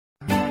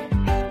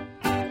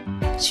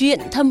Chuyện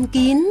thầm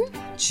kín.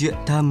 Chuyện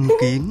thầm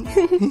kín.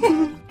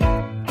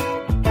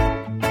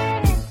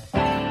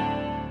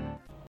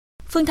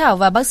 Phương Thảo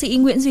và bác sĩ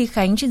Nguyễn Duy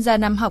Khánh, chuyên gia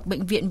Nam học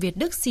Bệnh viện Việt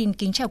Đức xin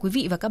kính chào quý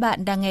vị và các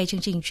bạn đang nghe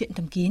chương trình Chuyện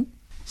thầm kín.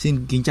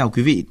 Xin kính chào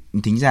quý vị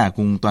thính giả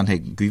cùng toàn thể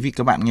quý vị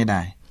các bạn nghe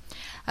đài.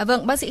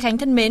 Vâng, bác sĩ Khánh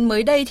thân mến,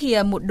 mới đây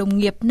thì một đồng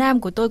nghiệp nam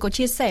của tôi có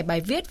chia sẻ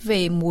bài viết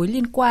về mối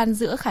liên quan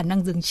giữa khả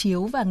năng giường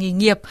chiếu và nghề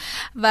nghiệp.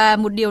 Và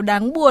một điều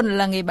đáng buồn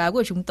là nghề báo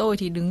của chúng tôi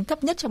thì đứng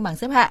thấp nhất trong bảng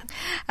xếp hạng.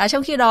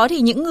 Trong khi đó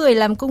thì những người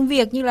làm công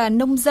việc như là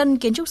nông dân,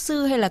 kiến trúc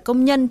sư hay là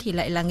công nhân thì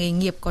lại là nghề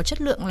nghiệp có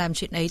chất lượng làm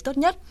chuyện ấy tốt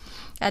nhất.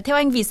 Theo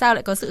anh, vì sao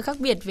lại có sự khác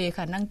biệt về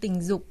khả năng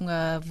tình dục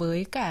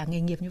với cả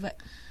nghề nghiệp như vậy?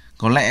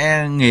 Có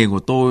lẽ nghề của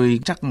tôi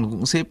chắc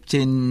cũng xếp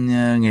trên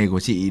nghề của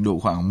chị độ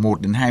khoảng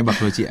 1 đến 2 bậc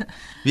thôi chị ạ.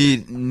 Vì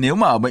nếu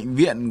mà ở bệnh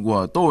viện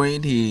của tôi ấy,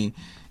 thì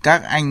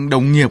các anh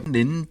đồng nghiệp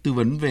đến tư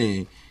vấn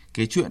về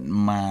cái chuyện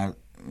mà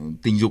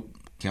tình dục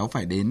kéo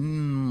phải đến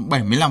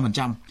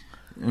 75%.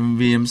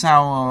 Vì làm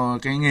sao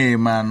cái nghề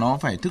mà nó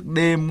phải thức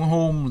đêm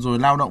hôm rồi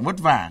lao động vất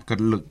vả,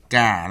 cật lực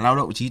cả lao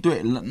động trí tuệ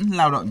lẫn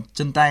lao động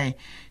chân tay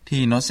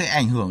thì nó sẽ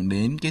ảnh hưởng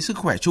đến cái sức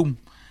khỏe chung.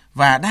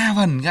 Và đa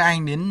phần các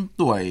anh đến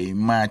tuổi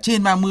mà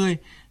trên 30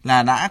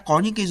 là đã có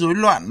những cái rối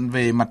loạn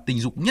về mặt tình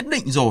dục nhất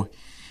định rồi.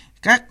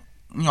 Các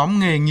nhóm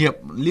nghề nghiệp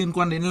liên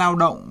quan đến lao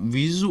động,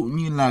 ví dụ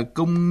như là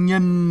công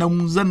nhân,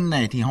 nông dân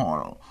này thì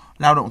họ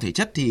lao động thể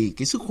chất thì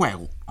cái sức khỏe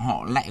của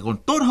họ lại còn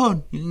tốt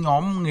hơn những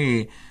nhóm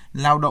nghề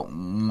lao động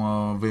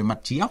về mặt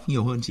trí óc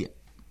nhiều hơn chị ạ.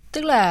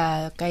 Tức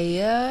là cái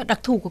đặc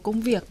thù của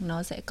công việc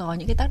nó sẽ có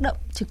những cái tác động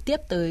trực tiếp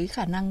tới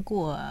khả năng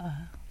của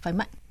phái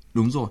mạnh.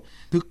 Đúng rồi,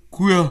 thức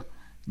khuya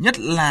nhất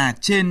là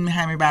trên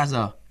 23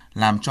 giờ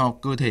làm cho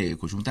cơ thể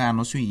của chúng ta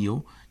nó suy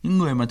yếu. Những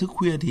người mà thức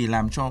khuya thì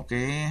làm cho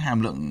cái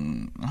hàm lượng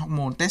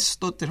hormone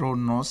testosterone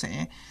nó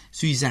sẽ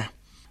suy giảm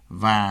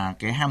và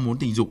cái ham muốn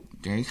tình dục,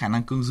 cái khả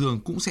năng cương dương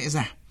cũng sẽ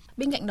giảm.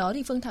 Bên cạnh đó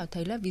thì Phương Thảo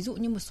thấy là ví dụ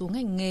như một số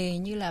ngành nghề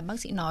như là bác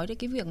sĩ nói đến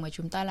cái việc mà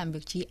chúng ta làm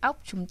việc trí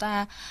óc, chúng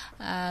ta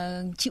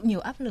chịu nhiều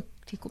áp lực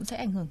thì cũng sẽ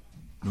ảnh hưởng.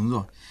 Đúng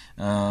rồi.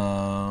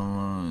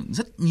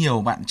 Rất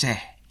nhiều bạn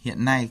trẻ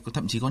hiện nay,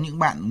 thậm chí có những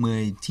bạn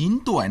 19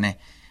 tuổi này,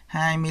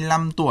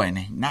 25 tuổi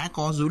này đã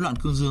có rối loạn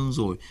cương dương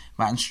rồi.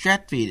 Bạn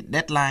stress vì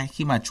deadline,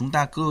 khi mà chúng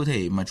ta cơ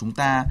thể mà chúng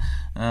ta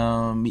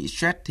bị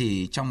stress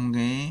thì trong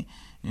cái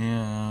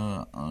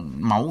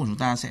máu của chúng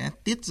ta sẽ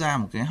tiết ra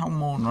một cái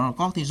hormone, nó là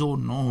cortisol,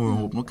 nó hồi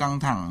hộp, nó căng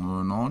thẳng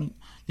rồi nó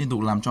liên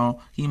tục làm cho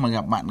khi mà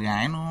gặp bạn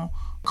gái nó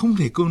không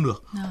thể cương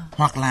được,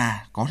 hoặc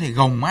là có thể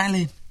gồng mãi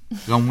lên,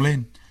 gồng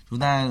lên. Chúng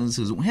ta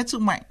sử dụng hết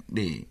sức mạnh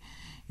để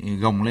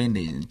gồng lên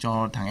để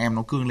cho thằng em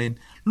nó cương lên.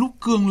 Lúc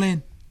cương lên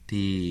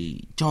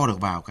thì cho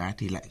được vào cái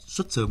thì lại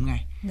xuất sớm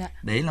ngay.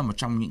 Đấy là một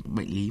trong những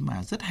bệnh lý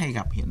mà rất hay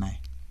gặp hiện nay.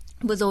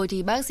 Vừa rồi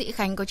thì bác sĩ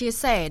Khánh có chia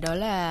sẻ đó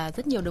là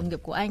rất nhiều đồng nghiệp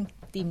của anh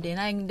tìm đến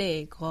anh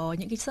để có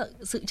những cái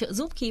sự trợ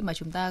giúp khi mà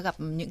chúng ta gặp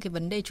những cái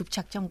vấn đề trục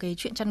trặc trong cái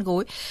chuyện chăn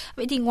gối.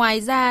 Vậy thì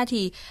ngoài ra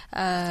thì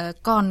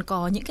còn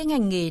có những cái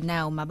ngành nghề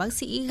nào mà bác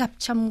sĩ gặp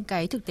trong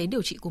cái thực tế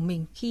điều trị của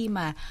mình khi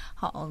mà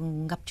họ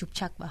gặp trục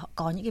trặc và họ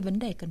có những cái vấn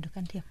đề cần được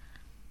can thiệp?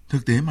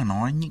 Thực tế mà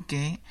nói, những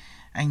cái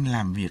anh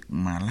làm việc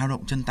mà lao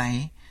động chân tay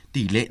ấy,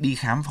 tỷ lệ đi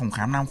khám phòng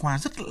khám nam khoa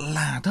rất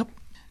là thấp.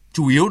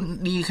 Chủ yếu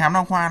đi khám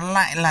nam khoa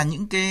lại là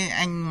những cái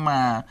anh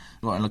mà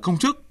gọi là công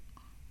chức,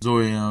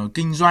 rồi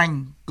kinh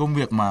doanh, công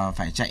việc mà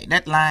phải chạy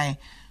deadline,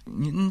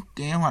 những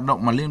cái hoạt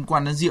động mà liên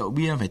quan đến rượu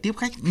bia, phải tiếp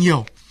khách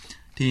nhiều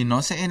thì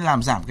nó sẽ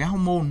làm giảm cái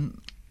hormone,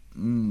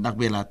 đặc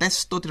biệt là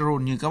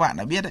testosterone như các bạn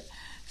đã biết đấy.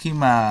 Khi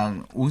mà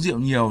uống rượu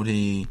nhiều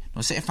thì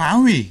nó sẽ phá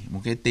hủy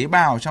một cái tế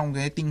bào trong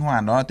cái tinh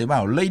hoàn, đó là tế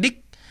bào Leydig.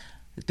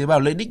 Tế bào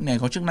Leydig này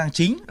có chức năng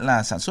chính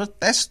là sản xuất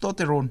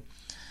testosterone.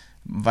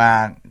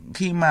 Và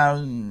khi mà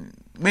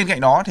bên cạnh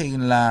đó thì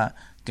là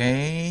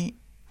cái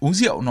uống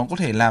rượu nó có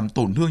thể làm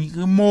tổn thương những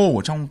cái mô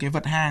ở trong cái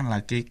vật hang, là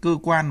cái cơ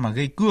quan mà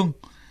gây cương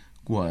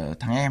của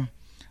thằng em,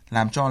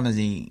 làm cho là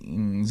gì,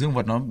 dương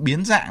vật nó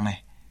biến dạng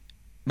này,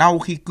 đau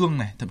khi cương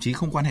này, thậm chí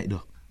không quan hệ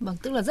được. Vâng,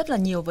 tức là rất là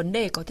nhiều vấn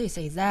đề có thể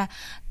xảy ra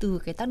từ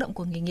cái tác động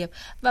của nghề nghiệp.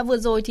 Và vừa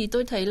rồi thì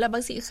tôi thấy là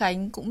bác sĩ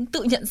Khánh cũng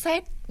tự nhận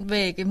xét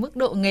về cái mức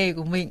độ nghề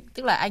của mình.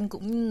 Tức là anh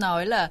cũng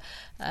nói là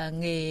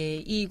nghề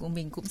y của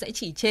mình cũng sẽ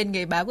chỉ trên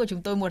nghề báo của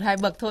chúng tôi 1-2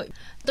 bậc thôi.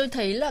 Tôi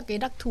thấy là cái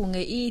đặc thù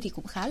nghề y thì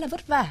cũng khá là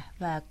vất vả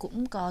và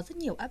cũng có rất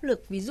nhiều áp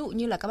lực. Ví dụ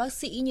như là các bác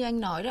sĩ như anh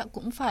nói là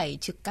cũng phải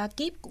trực ca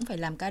kíp, cũng phải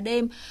làm ca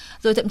đêm.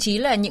 Rồi thậm chí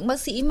là những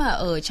bác sĩ mà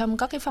ở trong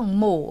các cái phòng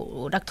mổ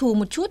đặc thù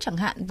một chút, chẳng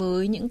hạn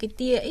với những cái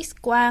tia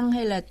X-quang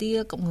hay là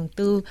tia cộng hưởng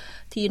từ,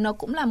 thì nó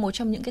cũng là một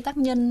trong những cái tác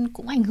nhân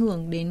cũng ảnh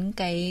hưởng đến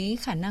cái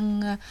khả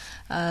năng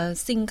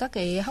sinh các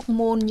cái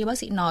hormone như bác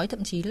sĩ nói,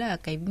 thậm chí là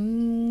cái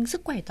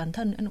sức khỏe toàn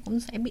thân nó cũng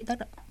sẽ bị tác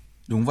động.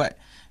 Đúng vậy.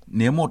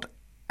 Nếu một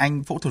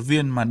anh phẫu thuật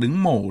viên mà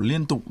đứng mổ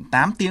liên tục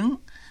 8 tiếng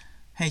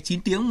hay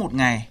 9 tiếng một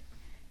ngày,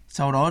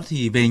 sau đó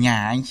thì về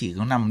nhà anh chỉ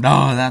có nằm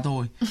đờ ra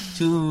thôi,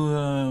 chứ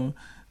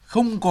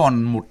không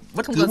còn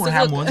bất cứ một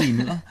ham muốn gì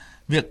nữa.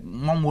 Việc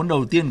mong muốn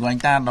đầu tiên của anh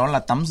ta đó là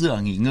tắm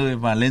rửa, nghỉ ngơi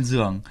và lên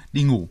giường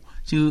đi ngủ.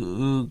 chứ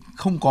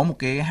không có một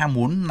cái ham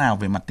muốn nào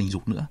về mặt tình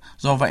dục nữa.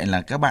 Do vậy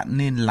là các bạn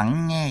nên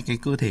lắng nghe cái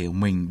cơ thể của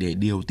mình để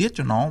điều tiết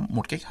cho nó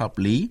một cách hợp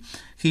lý.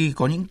 Khi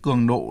có những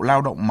cường độ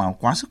lao động mà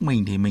quá sức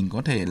mình thì mình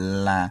có thể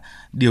là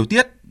điều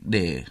tiết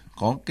để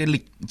có cái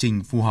lịch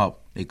trình phù hợp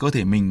để cơ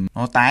thể mình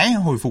nó tái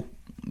hồi phục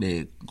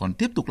để còn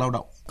tiếp tục lao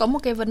động. Có một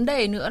cái vấn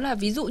đề nữa là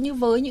ví dụ như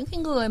với những cái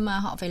người mà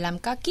họ phải làm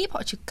ca kíp,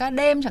 họ trực ca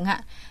đêm chẳng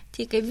hạn,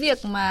 thì cái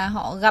việc mà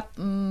họ gặp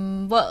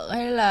vợ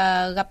hay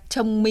là gặp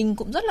chồng mình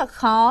cũng rất là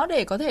khó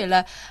để có thể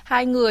là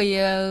hai người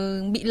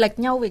bị lệch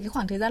nhau về cái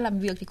khoảng thời gian làm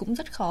việc, thì cũng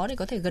rất khó để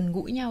có thể gần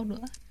gũi nhau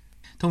nữa.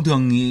 Thông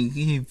thường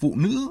thì phụ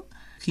nữ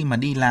khi mà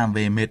đi làm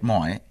về mệt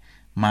mỏi ấy,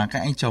 mà các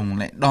anh chồng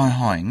lại đòi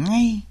hỏi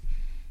ngay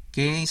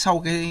sau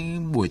cái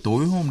buổi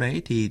tối hôm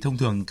đấy, thì thông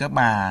thường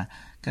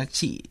các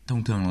chị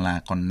thông thường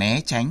là còn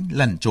né tránh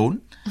lẩn trốn.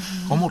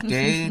 Có một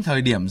cái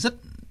thời điểm rất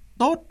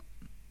tốt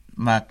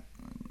mà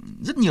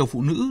rất nhiều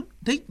phụ nữ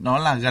thích, đó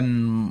là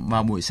gần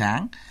vào buổi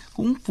sáng,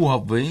 cũng phù hợp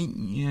với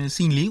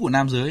sinh lý của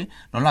nam giới,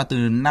 đó là từ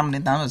 5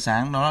 đến 8 giờ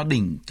sáng, đó là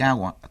đỉnh cao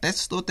của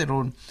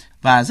testosterone.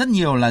 Và rất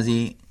nhiều là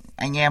gì,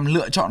 anh em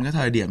lựa chọn cái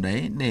thời điểm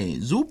đấy để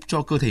giúp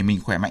cho cơ thể mình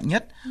khỏe mạnh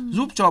nhất,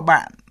 giúp cho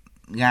bạn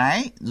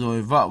gái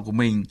rồi vợ của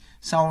mình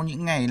sau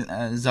những ngày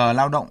giờ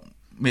lao động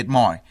mệt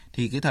mỏi,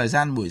 thì cái thời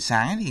gian buổi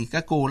sáng thì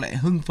các cô lại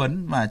hưng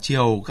phấn và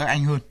chiều các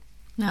anh hơn.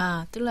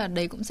 Tức là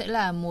đấy cũng sẽ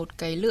là một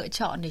cái lựa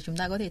chọn để chúng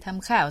ta có thể tham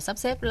khảo, sắp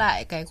xếp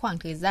lại cái khoảng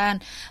thời gian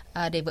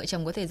để vợ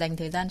chồng có thể dành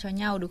thời gian cho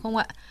nhau, đúng không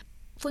ạ?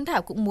 Phương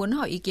Thảo cũng muốn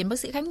hỏi ý kiến bác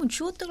sĩ Khánh một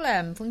chút, tức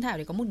là Phương Thảo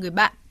thì có một người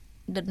bạn.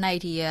 Đợt này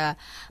thì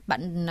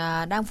bạn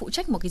đang phụ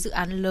trách một cái dự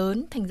án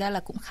lớn, thành ra là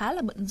cũng khá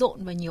là bận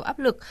rộn và nhiều áp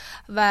lực.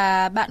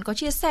 Và bạn có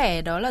chia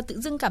sẻ đó là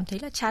tự dưng cảm thấy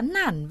là chán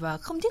nản và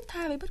không thiết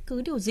tha với bất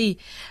cứ điều gì.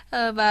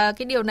 Và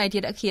cái điều này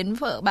thì đã khiến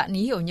vợ bạn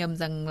ấy hiểu nhầm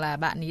rằng là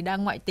bạn ấy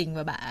đang ngoại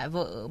tình, và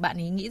vợ bạn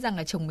ấy nghĩ rằng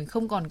là chồng mình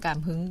không còn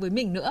cảm hứng với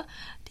mình nữa.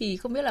 Thì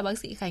không biết là bác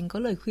sĩ Khánh có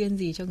lời khuyên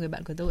gì cho người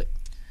bạn của tôi?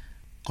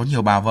 Có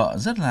nhiều bà vợ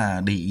rất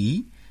là để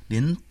ý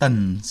đến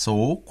tần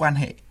số quan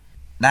hệ.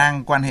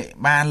 Đang quan hệ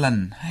 3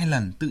 lần, 2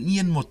 lần, tự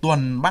nhiên một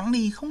tuần bẵng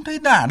đi, không thấy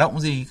đả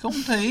động gì, không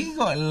thấy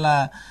gọi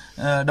là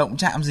động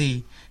chạm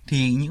gì,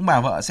 thì những bà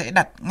vợ sẽ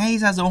đặt ngay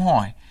ra dấu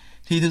hỏi.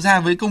 Thì thực ra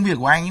với công việc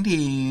của anh ấy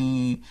thì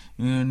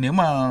nếu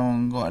mà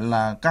gọi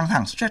là căng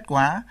thẳng stress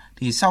quá,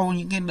 thì sau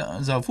những cái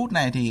giờ phút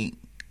này thì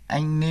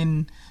anh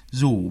nên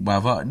rủ bà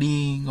vợ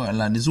đi gọi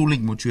là đi du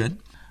lịch một chuyến,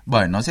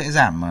 bởi nó sẽ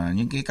giảm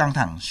những cái căng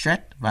thẳng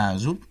stress và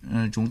giúp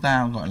chúng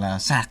ta gọi là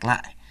sạc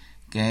lại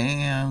cái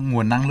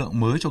nguồn năng lượng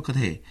mới cho cơ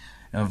thể.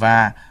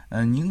 Và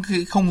những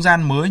cái không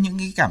gian mới, những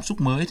cái cảm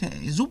xúc mới sẽ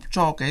giúp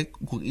cho cái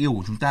cuộc yêu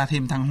của chúng ta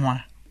thêm thăng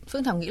hoa.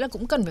 Phương Thảo nghĩ là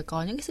cũng cần phải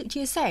có những cái sự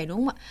chia sẻ, đúng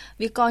không ạ?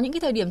 Vì có những cái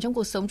thời điểm trong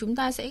cuộc sống chúng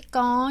ta sẽ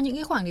có những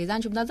cái khoảng thời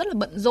gian chúng ta rất là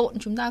bận rộn,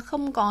 chúng ta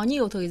không có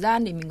nhiều thời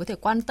gian để mình có thể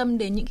quan tâm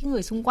đến những cái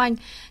người xung quanh.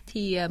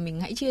 Thì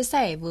mình hãy chia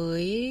sẻ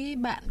với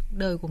bạn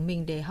đời của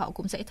mình để họ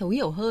cũng sẽ thấu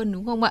hiểu hơn,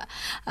 đúng không ạ?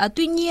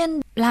 Tuy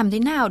nhiên, làm thế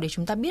nào để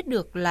chúng ta biết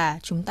được là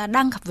chúng ta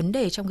đang gặp vấn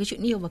đề trong cái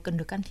chuyện yêu và cần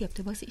được can thiệp,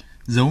 thưa bác sĩ?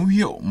 Dấu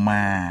hiệu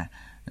mà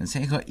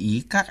sẽ gợi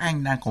ý các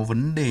anh đang có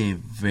vấn đề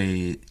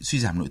về suy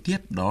giảm nội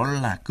tiết đó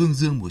là cương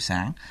dương buổi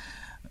sáng.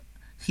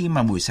 Khi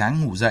mà buổi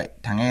sáng ngủ dậy,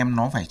 thằng em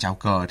nó phải chào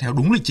cờ theo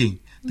đúng lịch trình.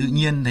 Tự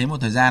nhiên thấy một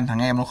thời gian thằng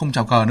em nó không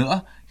chào cờ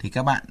nữa, thì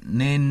các bạn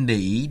nên để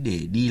ý để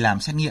đi làm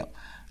xét nghiệm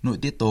nội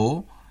tiết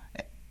tố.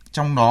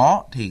 Trong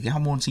đó thì cái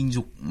hormone sinh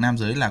dục nam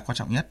giới là quan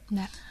trọng nhất.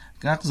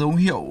 Các dấu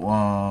hiệu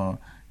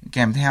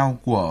kèm theo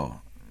của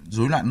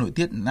rối loạn nội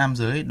tiết nam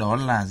giới đó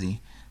là gì?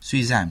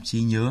 Suy giảm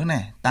trí nhớ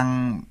này,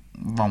 tăng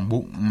vòng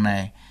bụng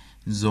này,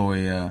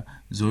 rồi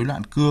rối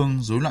loạn cương,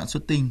 rối loạn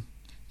xuất tinh,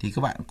 thì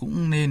các bạn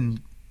cũng nên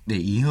để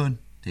ý hơn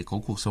để có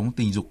cuộc sống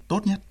tình dục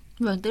tốt nhất.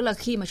 Vâng, tức là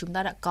khi mà chúng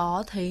ta đã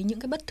có thấy những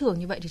cái bất thường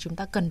như vậy thì chúng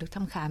ta cần được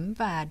thăm khám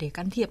và để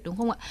can thiệp, đúng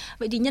không ạ?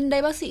 Vậy thì nhân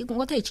đây bác sĩ cũng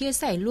có thể chia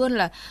sẻ luôn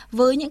là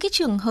với những cái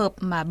trường hợp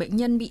mà bệnh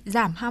nhân bị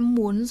giảm ham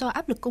muốn do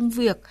áp lực công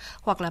việc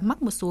hoặc là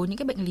mắc một số những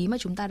cái bệnh lý mà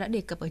chúng ta đã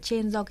đề cập ở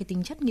trên do cái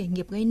tính chất nghề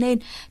nghiệp gây nên,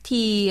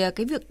 thì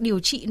cái việc điều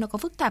trị nó có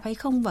phức tạp hay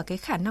không và cái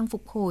khả năng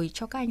phục hồi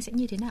cho các anh sẽ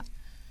như thế nào?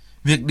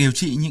 Việc điều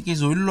trị những cái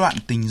rối loạn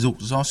tình dục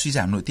do suy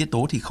giảm nội tiết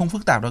tố thì không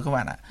phức tạp đâu các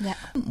bạn ạ.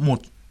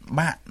 Một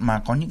bạn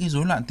mà có những cái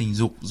rối loạn tình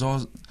dục do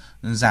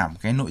giảm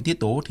cái nội tiết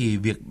tố thì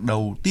việc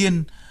đầu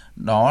tiên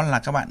đó là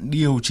các bạn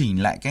điều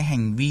chỉnh lại cái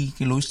hành vi,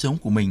 cái lối sống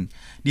của mình.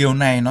 Điều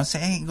này nó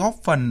sẽ góp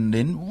phần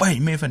đến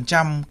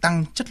 70%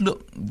 tăng chất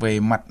lượng về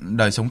mặt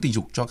đời sống tình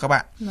dục cho các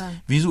bạn.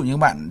 Ví dụ như các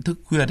bạn thức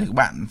khuya thì các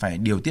bạn phải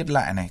điều tiết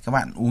lại này, các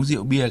bạn uống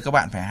rượu bia các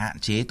bạn phải hạn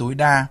chế tối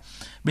đa.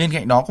 Bên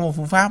cạnh đó có một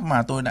phương pháp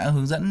mà tôi đã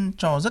hướng dẫn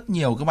cho rất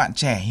nhiều các bạn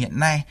trẻ hiện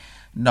nay,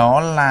 đó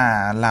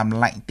là làm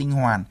lạnh tinh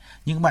hoàn.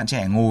 Những bạn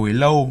trẻ ngồi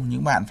lâu,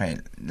 những bạn phải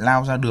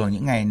lao ra đường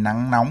những ngày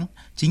nắng nóng,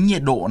 chính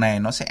nhiệt độ này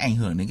nó sẽ ảnh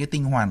hưởng đến cái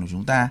tinh hoàn của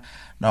chúng ta.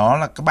 Đó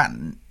là các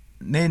bạn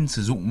nên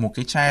sử dụng một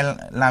cái chai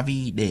la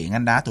vi để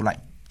ngăn đá tủ lạnh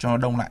cho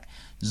đông lại,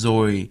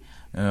 rồi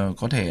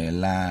có thể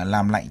là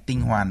làm lạnh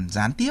tinh hoàn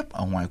gián tiếp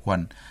ở ngoài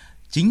quần.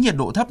 Chính nhiệt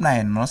độ thấp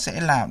này nó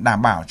sẽ là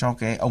đảm bảo cho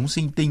cái ống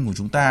sinh tinh của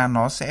chúng ta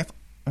nó sẽ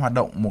hoạt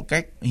động một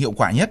cách hiệu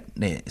quả nhất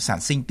để sản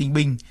sinh tinh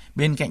binh.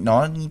 Bên cạnh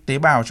đó, tế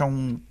bào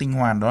trong tinh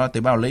hoàn, đó là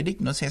tế bào Leydig,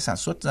 nó sẽ sản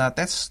xuất ra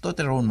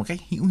testosterone một cách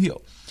hữu hiệu.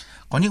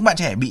 Có những bạn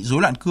trẻ bị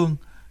rối loạn cương,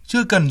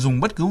 chưa cần dùng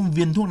bất cứ một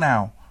viên thuốc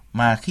nào,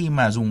 mà khi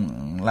mà dùng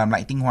làm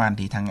lại tinh hoàn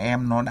thì thằng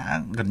em nó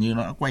đã gần như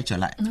nó đã quay trở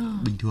lại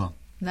bình thường.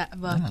 Dạ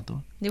vâng. Rất là tốt.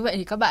 Như vậy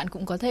thì các bạn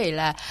cũng có thể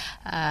là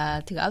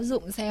thử áp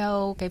dụng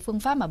theo cái phương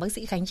pháp mà bác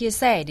sĩ Khánh chia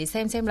sẻ để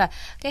xem là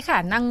cái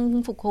khả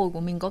năng phục hồi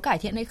của mình có cải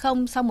thiện hay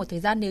không. Sau một thời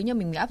gian nếu như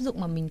mình áp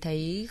dụng mà mình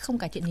thấy không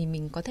cải thiện thì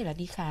mình có thể là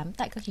đi khám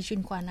tại các cái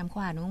chuyên khoa nam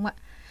khoa, đúng không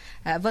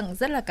ạ? Vâng,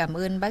 rất là cảm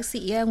ơn bác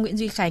sĩ Nguyễn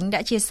Duy Khánh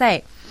đã chia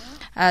sẻ.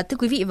 Thưa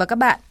quý vị và các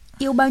bạn,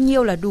 yêu bao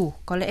nhiêu là đủ?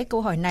 Có lẽ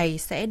câu hỏi này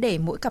sẽ để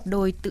mỗi cặp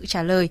đôi tự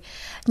trả lời.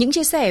 Những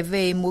chia sẻ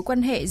về mối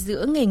quan hệ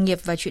giữa nghề nghiệp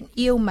và chuyện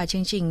yêu mà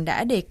chương trình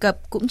đã đề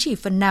cập cũng chỉ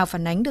phần nào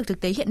phản ánh được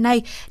thực tế hiện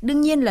nay.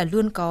 Đương nhiên là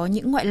luôn có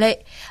những ngoại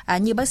lệ.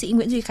 Như bác sĩ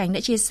Nguyễn Duy Khánh đã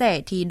chia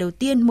sẻ thì đầu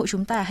tiên mỗi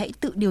chúng ta hãy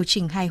tự điều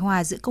chỉnh hài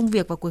hòa giữa công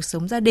việc và cuộc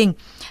sống gia đình.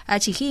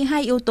 Chỉ khi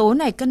hai yếu tố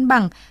này cân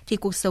bằng thì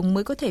cuộc sống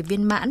mới có thể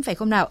viên mãn, phải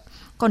không nào?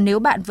 Còn nếu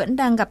bạn vẫn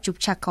đang gặp trục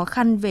trặc khó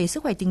khăn về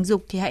sức khỏe tình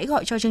dục thì hãy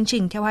gọi cho chương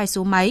trình theo hai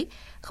số máy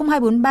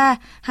 0243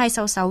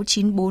 266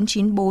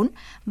 9494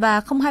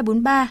 và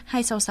 0243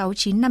 266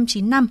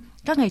 9595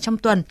 các ngày trong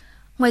tuần.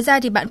 Ngoài ra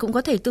thì bạn cũng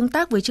có thể tương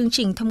tác với chương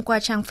trình thông qua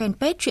trang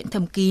fanpage Chuyện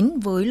Thầm Kín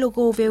với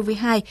logo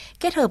VOV2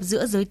 kết hợp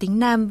giữa giới tính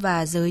nam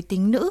và giới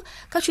tính nữ.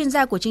 Các chuyên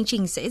gia của chương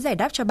trình sẽ giải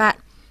đáp cho bạn.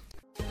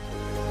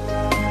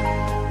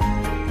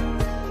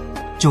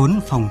 Trốn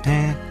phòng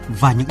the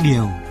và những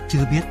điều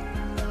chưa biết.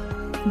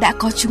 Đã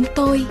có chúng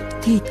tôi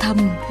thì thầm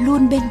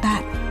luôn bên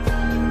bạn.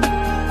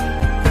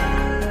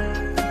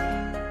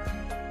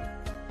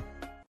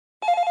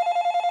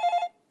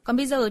 Còn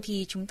bây giờ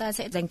thì chúng ta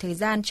sẽ dành thời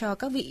gian cho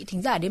các vị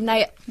thính giả đêm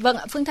nay ạ. Vâng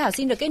ạ, Phương Thảo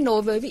xin được kết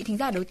nối với vị thính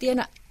giả đầu tiên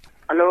ạ.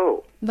 Alo.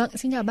 Vâng,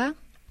 xin chào bác.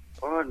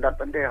 Có đặt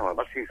vấn đề hỏi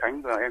bác sĩ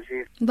Khánh và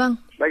MC. Vâng.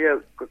 Bây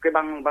giờ cái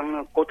băng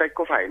Cô-Tech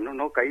có phải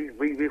nó cấy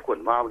vi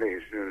khuẩn vào để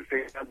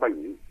gây ra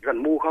bệnh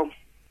dần mu không?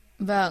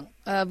 Vâng,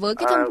 với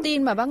cái thông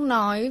tin mà bác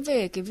nói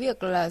về cái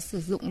việc là sử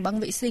dụng băng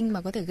vệ sinh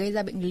mà có thể gây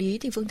ra bệnh lý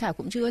thì Phương Thảo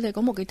cũng chưa thấy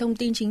có một cái thông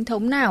tin chính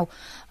thống nào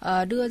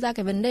đưa ra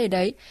cái vấn đề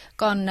đấy.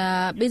 Còn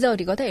bây giờ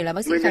thì có thể là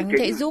bác sĩ Khánh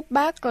sẽ giúp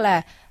bác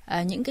là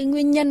những cái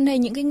nguyên nhân hay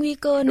những cái nguy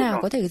cơ nào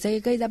có thể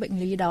gây ra bệnh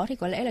lý đó thì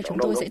có lẽ là chúng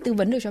tôi sẽ tư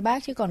vấn được cho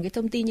bác. Chứ còn cái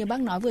thông tin như bác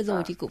nói vừa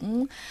rồi thì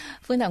cũng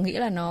Phương Thảo nghĩ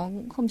là nó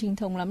cũng không chính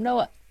thống lắm đâu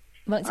ạ.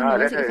 Vâng, xin mời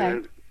bác sĩ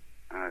Khánh.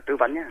 Tư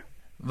vấn nhé.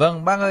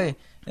 Vâng, bác ơi,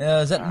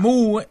 giận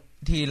mu ấy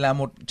thì là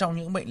một trong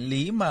những bệnh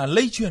lý mà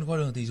lây truyền qua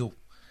đường tình dục.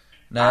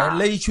 Đấy,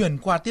 lây truyền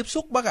qua tiếp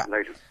xúc bác ạ.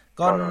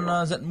 Con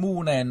giận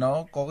mu này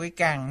nó có cái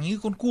càng như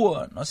con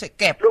cua, nó sẽ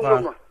kẹp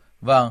vào.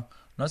 Vâng,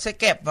 nó sẽ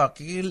kẹp vào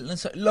cái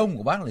sợi lông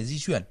của bác để di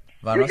chuyển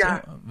và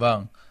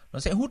nó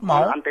sẽ hút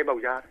máu. Ăn tế bào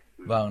da.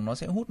 Vâng, nó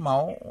sẽ hút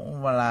máu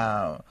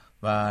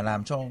và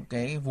làm cho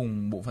cái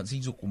vùng bộ phận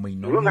sinh dục của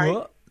mình nó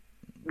ngứa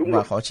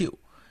và khó chịu.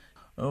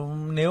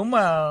 Nếu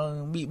mà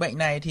bị bệnh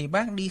này thì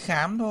bác đi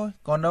khám thôi,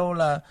 còn đâu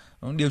là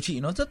điều trị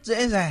nó rất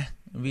dễ dàng,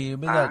 vì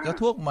bây giờ các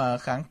thuốc mà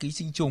kháng ký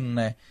sinh trùng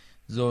này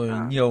rồi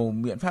nhiều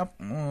biện pháp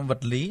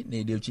vật lý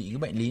để điều trị cái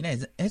bệnh lý này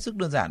hết sức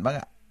đơn giản bác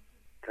ạ.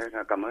 Thế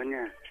là cảm ơn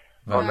nha.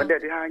 Vâng. Còn vấn đề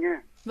thứ hai nhé.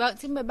 Vâng,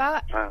 xin mời bác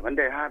ạ. Vấn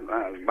đề hai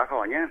bác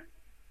hỏi nhé.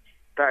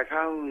 Tại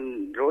sao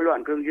rối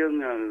loạn cương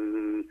dương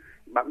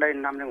bác đây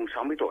năm nay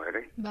 60 tuổi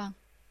rồi đấy. Vâng.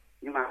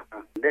 Nhưng mà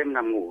đêm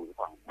nằm ngủ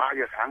khoảng 3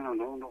 giờ sáng là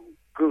nó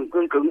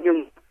cứng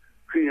nhưng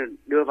khi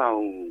đưa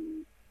vào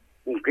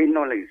vùng kín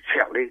nó lại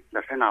xẹo đi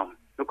là thế nào?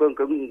 Nó cứng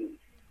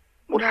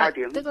 1-2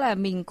 tiếng. Tức là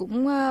mình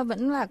cũng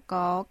vẫn là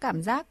có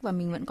cảm giác và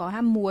mình vẫn có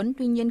ham muốn.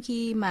 Tuy nhiên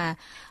khi mà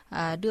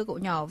đưa cậu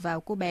nhỏ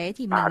vào cô bé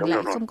thì mình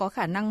lại không có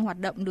khả năng hoạt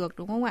động được,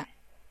 đúng không ạ?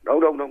 Đúng.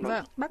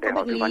 Vâng. Bác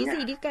có bệnh lý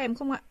gì đi kèm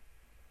không ạ?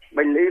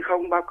 Bệnh lý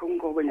không, bác không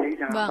có bệnh lý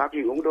nào. Vâng. Bác chỉ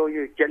uống đôi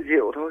chén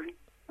rượu thôi.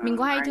 Mình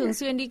có hay thường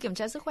xuyên đi kiểm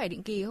tra sức khỏe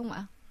định kỳ không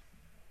ạ?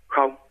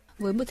 Không.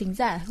 Với một thính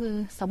giả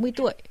 60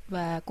 tuổi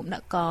và cũng đã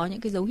có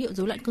những cái dấu hiệu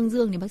rối loạn cương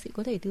dương thì bác sĩ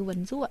có thể tư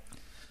vấn giúp ạ.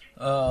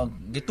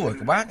 Cái tuổi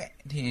của bác ấy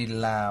thì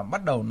là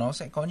bắt đầu nó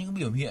sẽ có những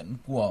biểu hiện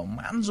của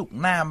mãn dục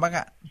nam bác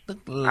ạ,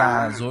 tức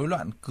là rối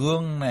loạn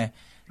cương này,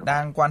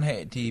 đang quan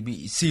hệ thì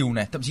bị xìu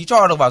này, thậm chí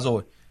cho được vào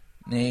rồi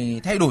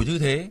này, thay đổi tư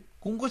thế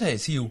cũng có thể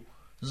xìu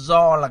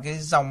do là cái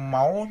dòng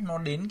máu nó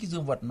đến cái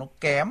dương vật nó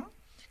kém,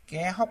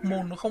 cái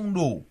hormone nó không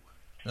đủ,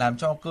 làm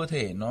cho cơ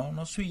thể nó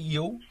suy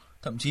yếu.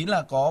 Thậm chí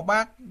là có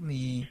bác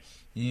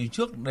thì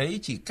trước đấy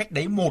chỉ cách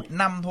đấy 1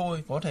 năm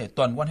thôi, có thể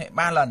tuần quan hệ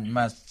 3 lần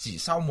mà chỉ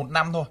sau 1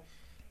 năm thôi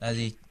là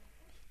gì?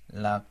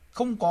 Là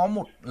không có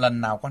một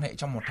lần nào quan hệ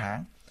trong 1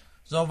 tháng.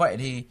 Do vậy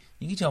thì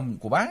những cái trường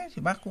của bác ấy,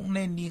 thì bác cũng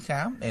nên đi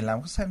khám để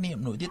làm các xét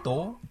nghiệm nội tiết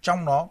tố,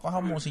 trong đó có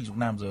hormone sinh dục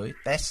nam giới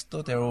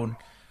testosterone.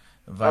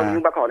 Và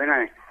nhưng bác hỏi thế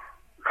này,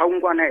 không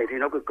quan hệ thì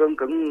nó cứ cứng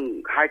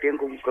 2 tiếng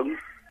cũng cứng.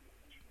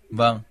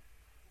 Vâng.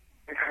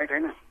 Hay thế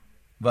này.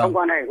 Vâng. Không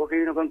quan hệ có khi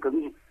nó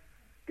cứng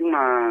nhưng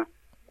mà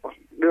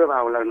đưa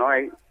vào là nó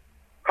ấy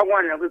không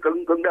quan hệ nó cứ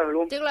cứng đờ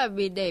luôn. Tức là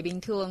vì để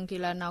bình thường thì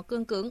là nó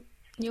cứng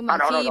nhưng mà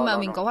khi mà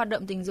mình có hoạt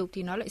động tình dục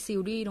thì nó lại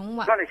xìu đi, đúng không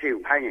ạ? Nó lại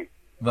xìu hay nhỉ?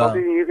 Vâng. Có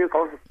khi như cái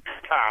có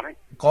xả đấy.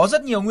 Có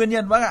rất nhiều nguyên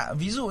nhân bác ạ.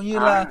 Ví dụ như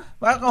là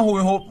bác có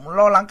hồi hộp,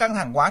 lo lắng, căng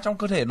thẳng quá, trong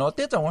cơ thể nó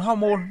tiết ra một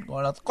hormone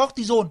gọi là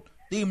cortisol,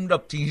 tim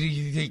đập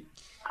thình.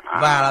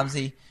 Và làm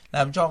gì?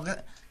 Làm cho cái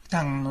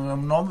thằng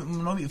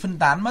nó bị phân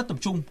tán, mất tập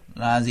trung,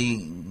 là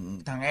gì?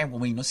 Thằng em của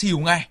mình nó xỉu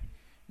ngay.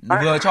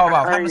 Vừa cho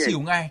vào phát nó xỉu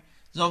ngay.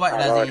 Do vậy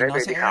là gì? Nó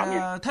sẽ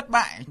thất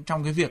bại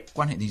trong cái việc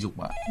quan hệ tình dục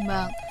ạ.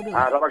 Vâng, được.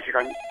 Bác sĩ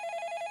Khánh.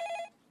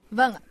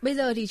 Vâng, bây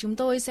giờ thì chúng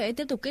tôi sẽ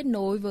tiếp tục kết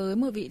nối với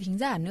một vị thính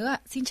giả nữa ạ.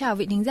 Xin chào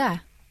vị thính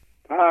giả.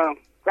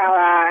 Chào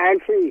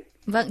MC.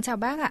 Vâng, chào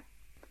bác ạ.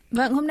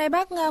 Vâng, hôm nay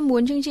bác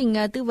muốn chương trình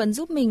tư vấn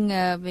giúp mình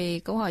về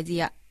câu hỏi gì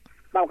ạ?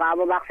 Báo cáo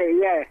với bác sĩ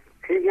nhé.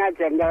 Khi nghe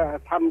chuyện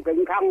thầm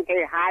kính không thì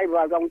hai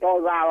vợ chồng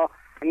tôi vào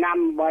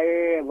nằm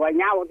với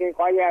nhau thì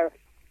coi như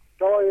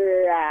tôi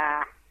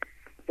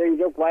tình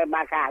dục với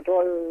bà xã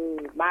tôi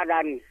 3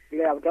 lần,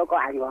 liệu tôi có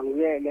ảnh hưởng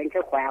gì đến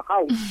sức khỏe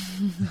không?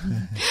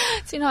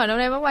 Xin hỏi năm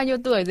nay bác bao nhiêu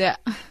tuổi rồi ạ?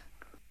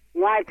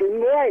 Ngoài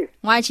 90.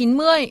 Ngoài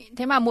 90,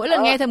 thế mà mỗi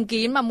lần nghe thầm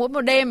kín mà mỗi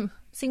một đêm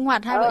sinh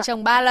hoạt hai vợ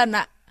chồng 3 lần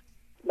ạ?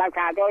 Bà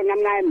xã tôi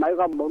năm nay mới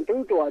có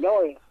 44 tuổi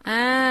thôi.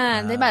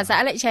 Thế bà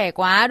xã lại trẻ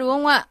quá đúng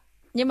không ạ?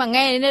 Nhưng mà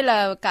nghe đến đây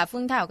là cả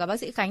Phương Thảo, cả bác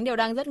sĩ Khánh đều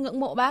đang rất ngưỡng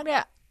mộ bác đấy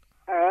ạ.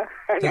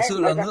 Thực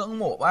sự là ngưỡng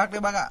mộ bác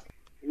đấy bác ạ.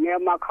 Nếu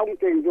mà không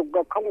tình dục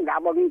được, không đáp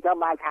ứng cho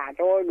bà xã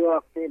tôi được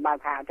thì bà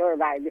xã tôi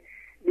lại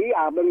đi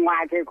ở bên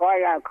ngoài thì coi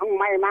là không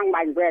may mang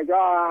bệnh về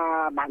cho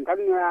bản thân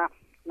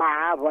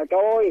bà vợ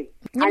tôi.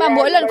 Nhưng mà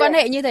mỗi lần quan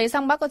hệ như thế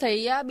xong bác có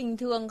thấy bình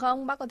thường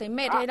không? Bác có thấy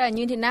mệt hay là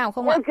như thế nào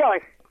không ạ? Ôi trời,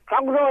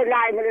 xong rồi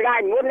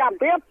lại muốn làm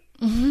tiếp.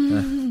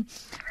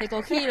 Thế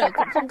có khi là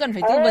cũng không cần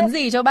phải tư vấn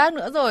gì cho bác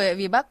nữa rồi,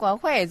 vì bác quá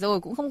khỏe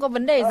rồi, cũng không có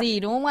vấn đề gì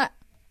đúng không ạ?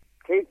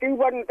 Thì tư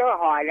vấn tôi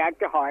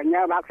hỏi nhờ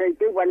bác sĩ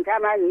tư vấn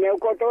xem là nếu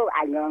có tôi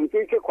ảnh hưởng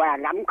đến sức khỏe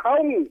lắm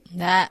không?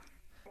 Dạ.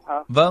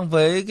 Vâng,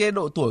 với cái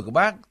độ tuổi của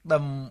bác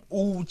tầm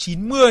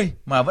U90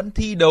 mà vẫn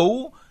thi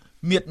đấu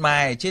miệt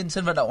mài trên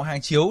sân vận động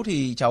hàng chiếu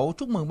thì cháu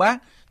chúc mừng bác.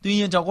 Tuy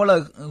nhiên cháu có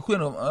lời khuyên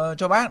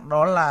cho bác,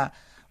 đó là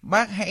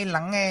bác hãy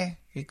lắng nghe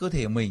cái cơ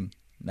thể mình.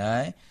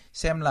 Đấy,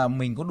 xem là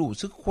mình có đủ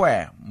sức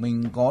khỏe,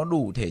 mình có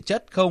đủ thể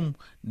chất không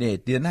để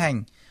tiến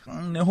hành.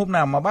 Nếu hôm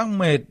nào mà bác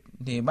mệt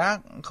thì bác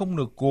không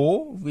được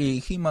cố, vì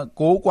khi mà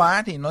cố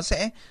quá thì nó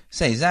sẽ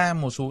xảy ra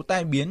một số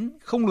tai biến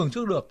không lường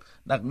trước được,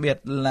 đặc biệt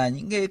là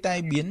những cái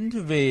tai biến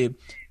về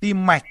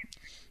tim mạch,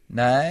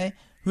 đấy,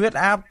 huyết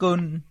áp,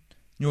 cơn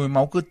nhồi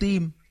máu cơ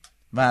tim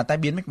và tai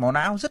biến mạch máu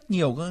não. Rất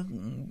nhiều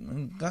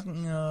các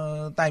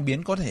tai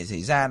biến có thể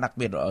xảy ra, đặc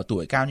biệt ở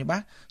tuổi cao như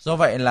bác. Do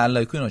vậy là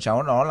lời khuyên của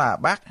cháu đó là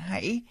bác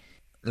hãy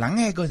lắng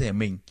nghe cơ thể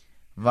mình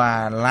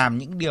và làm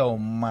những điều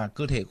mà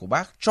cơ thể của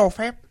bác cho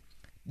phép.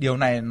 Điều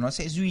này nó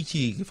sẽ duy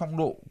trì cái phong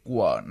độ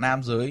của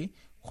nam giới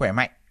khỏe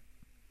mạnh.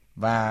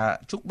 Và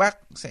chúc bác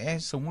sẽ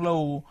sống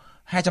lâu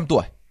 200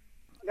 tuổi.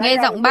 Nghe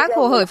giọng bác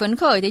hồ hởi phấn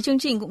khởi, thế chương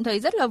trình cũng thấy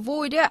rất là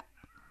vui đấy ạ.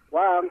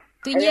 Vâng.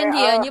 Tuy nhiên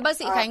thì như bác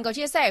sĩ Khánh có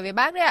chia sẻ với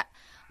bác đấy ạ,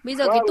 bây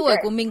giờ cái tuổi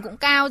của mình cũng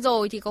cao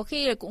rồi thì có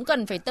khi là cũng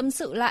cần phải tâm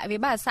sự lại với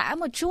bà xã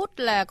một chút,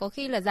 là có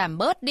khi là giảm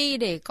bớt đi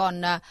để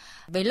còn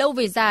về lâu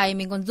về dài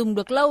mình còn dùng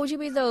được lâu. Chứ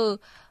bây giờ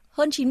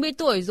hơn 90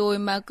 tuổi rồi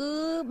mà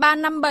cứ 3,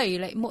 5, 7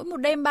 lại mỗi một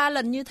đêm 3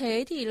 lần như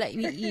thế thì lại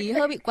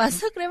hơi bị quá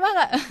sức đấy bác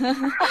ạ.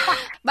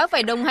 Bác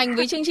phải đồng hành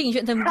với chương trình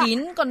Chuyện Thầm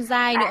Kín còn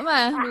dài nữa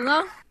mà, đúng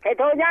không? Thế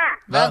thôi nhá.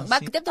 Vâng, bác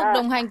tiếp tục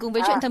đồng hành cùng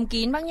với Chuyện Thầm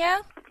Kín bác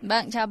nhé.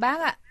 Vâng, chào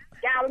bác ạ.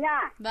 Chào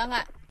nhá. Vâng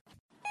ạ.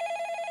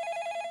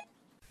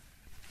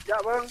 Dạ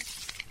vâng.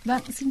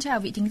 Vâng, xin chào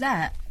vị thính giả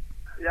ạ.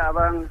 Dạ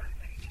vâng.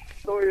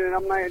 Tôi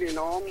năm nay thì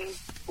nó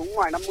cũng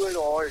ngoài 50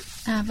 rồi.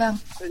 Vâng.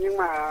 Thế nhưng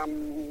mà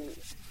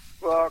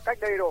vừa cách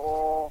đây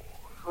độ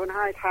hơn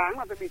 2 tháng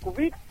là tôi bị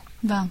Covid.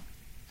 Vâng.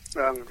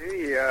 Vâng, thế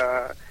thì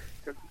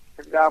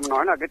thực ra mà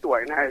nói là cái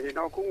tuổi này thì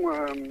nó cũng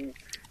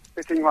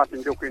cái sinh hoạt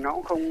tình dục thì nó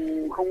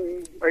cũng không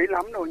ấy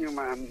lắm đâu, nhưng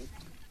mà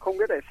không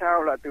biết tại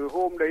sao là từ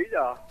hôm đấy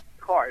giờ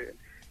khỏi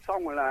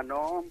xong rồi là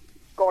nó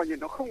coi như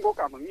nó không có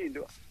cảm hứng gì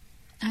nữa.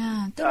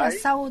 Tức đấy.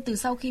 Là từ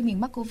sau khi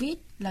mình mắc Covid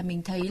là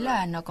mình thấy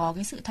là nó có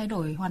cái sự thay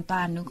đổi hoàn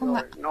toàn đúng không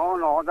rồi, ạ?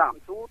 Nó giảm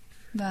sút.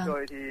 Vâng.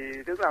 Rồi thì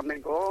tức là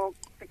mình có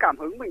cái cảm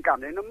hứng, mình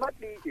cảm thấy nó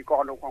mất đi, chỉ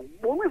còn được khoảng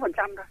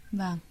 40% thôi.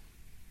 Vâng.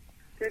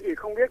 Thế thì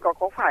không biết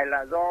có phải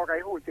là do cái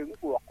hội chứng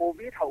của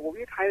Covid, hậu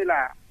Covid hay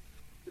là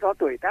do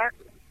tuổi tác.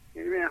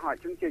 Thế nên hỏi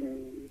chương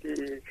trình thì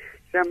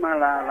xem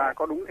là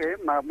có đúng thế,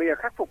 mà bây giờ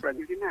khắc phục là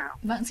như thế nào.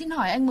 Vâng, xin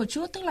hỏi anh một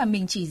chút, tức là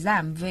mình chỉ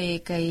giảm về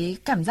cái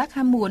cảm giác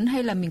ham muốn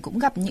hay là mình cũng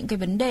gặp những cái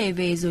vấn đề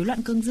về rối loạn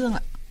cương dương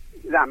ạ?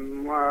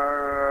 Giảm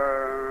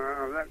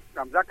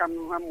cảm giác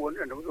ham muốn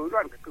là nó rối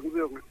loạn cái cương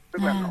dương, tức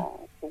là nó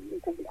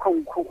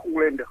cũng không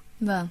lên được.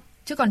 Vâng.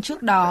 Chứ còn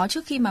trước đó,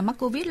 trước khi mà mắc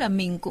Covid là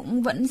mình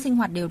cũng vẫn sinh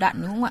hoạt đều đặn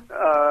đúng không ạ?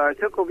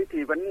 Trước Covid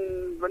thì vẫn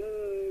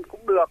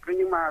cũng được,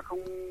 nhưng mà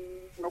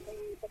nó cũng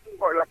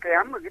gọi là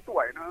kém ở cái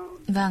tuổi nó.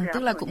 Vâng,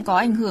 tức là cũng có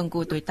ảnh hưởng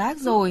của tuổi tác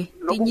rồi.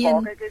 Nó tuy cũng nhiên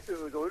có cái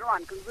sự rối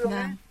loạn cương dương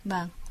ấy.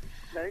 Vâng.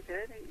 Đấy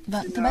thế thì.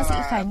 Vâng, thưa bác sĩ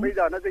Khánh. Bây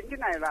giờ nó dính cái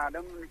này là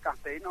cảm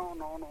thấy nó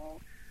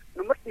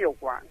mất nhiều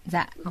quá.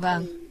 Dạ,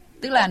 vâng.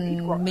 Tức là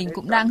mình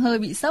cũng đang hơi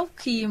bị sốc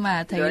khi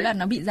mà thấy là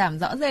nó bị giảm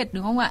rõ rệt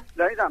đúng không ạ?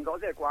 Đấy, giảm rõ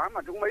rệt quá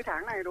mà cũng mấy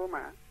tháng này thôi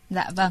mà.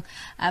 Dạ vâng.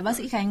 Bác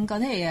sĩ Khánh có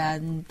thể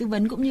tư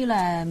vấn cũng như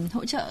là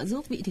hỗ trợ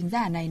giúp vị thính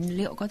giả này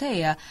liệu có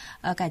thể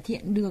cải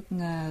thiện được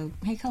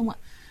hay không ạ?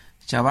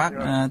 Chào bác,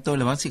 tôi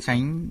là bác sĩ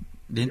Khánh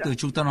đến từ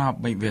Trung tâm Học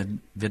Bệnh viện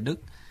Việt Đức.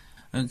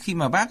 Khi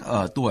mà bác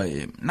ở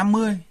tuổi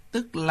 50,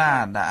 tức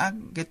là đã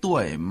cái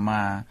tuổi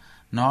mà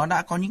nó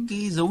đã có những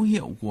cái dấu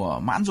hiệu của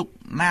mãn dục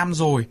nam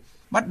rồi,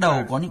 bắt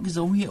đầu có những cái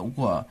dấu hiệu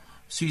của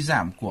suy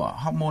giảm của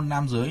hormone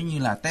nam giới như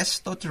là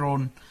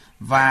testosterone,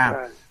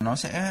 và nó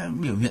sẽ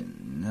biểu hiện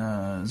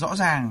rõ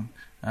ràng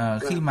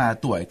khi mà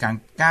tuổi càng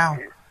cao.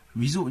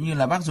 Ví dụ như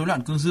là bác rối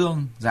loạn cương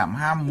dương, giảm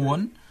ham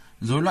muốn,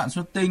 rối loạn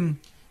xuất tinh,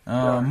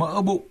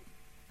 mỡ bụng,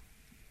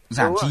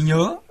 giảm trí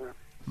nhớ.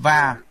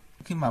 Và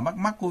khi mà bác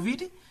mắc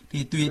Covid ấy,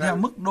 thì tùy theo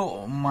mức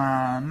độ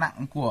mà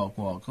nặng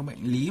của các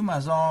bệnh lý mà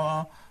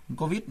do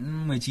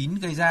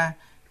Covid-19 gây ra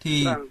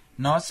thì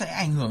nó sẽ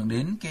ảnh hưởng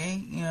đến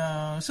cái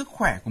sức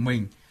khỏe của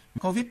mình.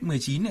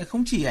 Covid-19 này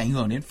không chỉ ảnh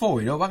hưởng đến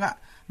phổi đâu bác ạ,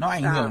 nó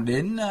ảnh hưởng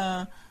đến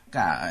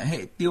cả hệ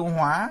tiêu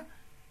hóa,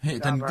 hệ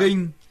thần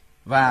kinh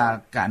và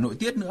cả nội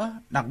tiết nữa.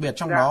 Đặc biệt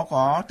trong đó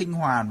có tinh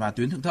hoàn và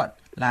tuyến thượng thận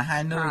là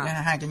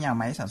hai cái nhà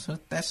máy sản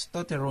xuất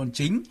testosterone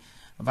chính,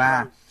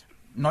 và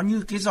nó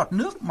như cái giọt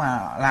nước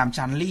mà làm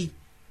tràn ly.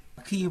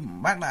 Khi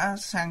bác đã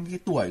sang cái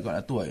tuổi gọi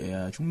là tuổi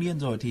trung niên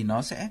rồi thì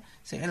nó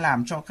sẽ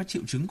làm cho các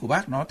triệu chứng của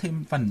bác nó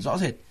thêm phần rõ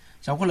rệt.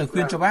 Cháu có lời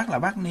khuyên cho bác là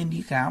bác nên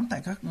đi khám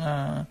tại các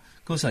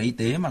cơ sở y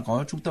tế mà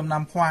có trung tâm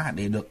nam khoa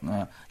để được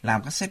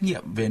làm các xét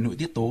nghiệm về nội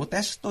tiết tố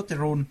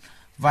testosterone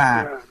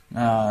và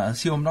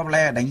siêu âm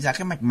Doppler đánh giá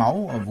cái mạch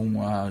máu ở vùng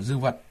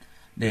dương vật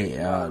để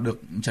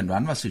được chẩn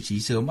đoán và xử trí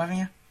sớm bác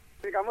nhé.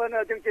 Cảm ơn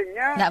chương trình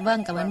nhé. Dạ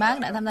vâng, cảm ơn bác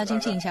đã tham gia chương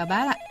trình. Chào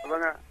bác ạ.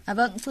 Vâng ạ.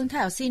 Vâng, Phương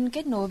Thảo xin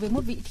kết nối với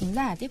một vị thính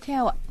giả tiếp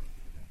theo ạ.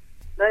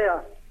 Đây ạ.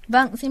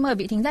 Vâng, xin mời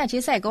vị thính giả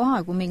chia sẻ câu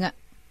hỏi của mình ạ.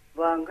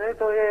 Vâng, thế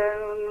tôi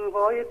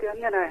có ý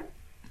kiến như này.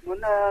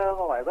 Muốn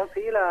hỏi bác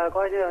sĩ là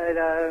coi như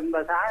là bà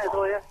xã này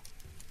tôi ấy,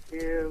 thì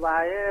bà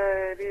ấy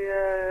đi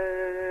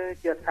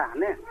triệt sản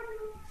ấy.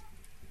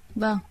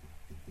 Vâng.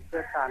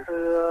 Triệt sản từ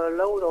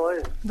lâu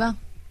rồi. Vâng.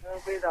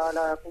 Bây giờ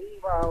là cũng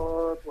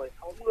vào tuổi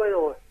 60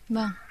 rồi.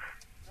 Vâng.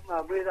 Nhưng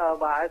mà bây giờ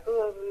bà ấy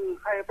cứ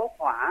hay bốc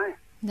hỏa ấy.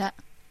 Dạ.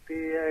 Thì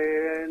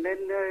nên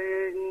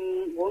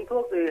uống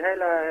thuốc gì hay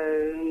là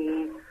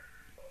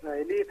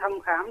phải đi thăm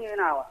khám như thế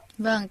nào ạ?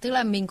 Vâng, tức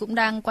là mình cũng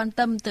đang quan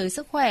tâm tới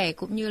sức khỏe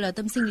cũng như là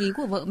tâm sinh lý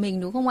của vợ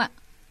mình đúng không ạ?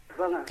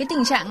 Vâng ạ. Cái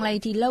tình trạng này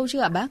thì lâu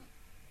chưa hả bác?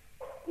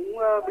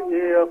 Cũng bị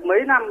mấy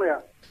năm rồi ạ.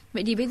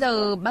 Vậy thì bây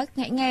giờ bác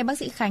hãy nghe bác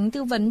sĩ Khánh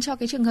tư vấn cho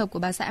cái trường hợp của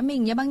bà xã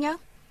mình nhé bác nhé.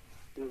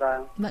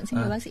 Vâng. Vâng, xin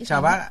mời bác sĩ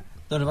Chào Khánh. bác,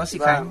 tôi là bác sĩ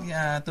Khánh,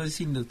 tôi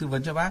xin được tư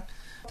vấn cho bác.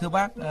 Thưa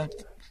bác,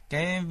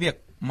 cái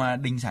việc mà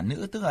đình sản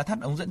nữ tức là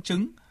thắt ống dẫn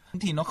trứng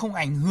thì nó không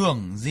ảnh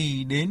hưởng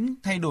gì đến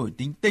thay đổi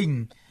tính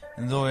tình,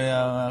 rồi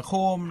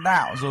khô âm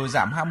đạo, rồi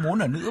giảm ham muốn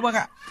ở nữ bác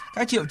ạ.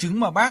 Các triệu chứng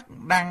mà bác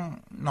đang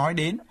nói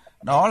đến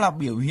đó là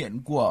biểu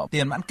hiện của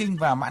tiền mãn kinh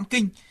và mãn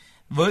kinh.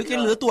 Với cái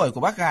lứa tuổi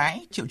của bác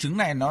gái, triệu chứng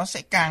này nó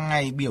sẽ càng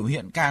ngày biểu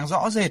hiện càng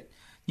rõ rệt,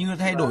 như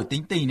thay đổi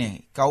tính tình này,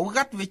 cáu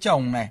gắt với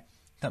chồng này,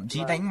 thậm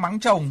chí đánh mắng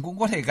chồng cũng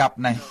có thể gặp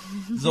này.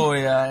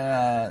 Rồi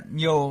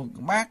nhiều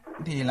bác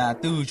thì là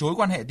từ chối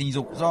quan hệ tình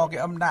dục do cái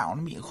âm đạo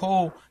nó bị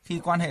khô khi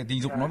quan hệ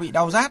tình dục nó bị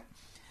đau rát.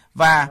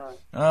 Và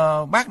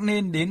bác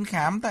nên đến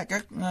khám tại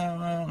các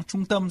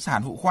trung tâm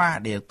sản phụ khoa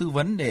để tư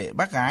vấn để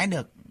bác gái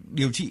được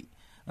điều trị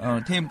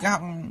thêm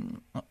các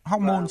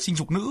hormone sinh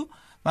dục nữ.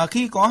 Và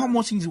khi có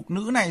hormone sinh dục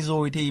nữ này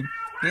rồi thì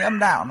cái âm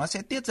đạo nó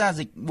sẽ tiết ra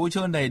dịch bôi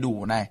trơn đầy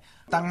đủ này,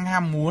 tăng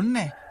ham muốn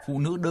này, phụ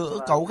nữ đỡ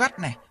cáu gắt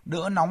này,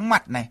 đỡ nóng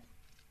mặt này.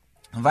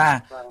 Và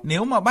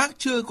nếu mà bác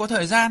chưa có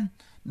thời gian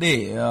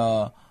để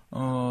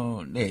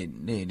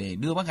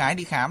đưa bác gái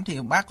đi khám thì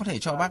bác có thể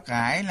cho bác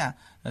gái là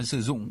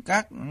sử dụng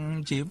các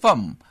chế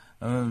phẩm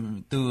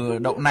từ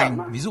đậu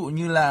nành, ví dụ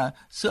như là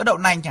sữa đậu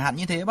nành chẳng hạn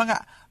như thế bác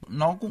ạ.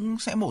 Nó cũng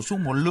sẽ bổ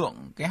sung một lượng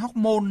cái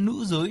hormone nữ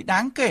giới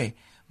đáng kể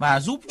và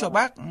giúp cho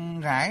bác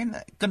gái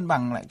lại cân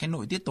bằng lại cái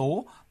nội tiết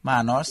tố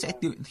mà nó sẽ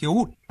thiếu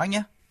hụt bác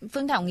nhé.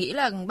 Phương Thảo nghĩ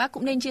là bác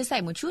cũng nên chia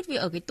sẻ một chút vì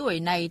ở cái tuổi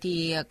này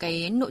thì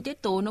cái nội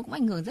tiết tố nó cũng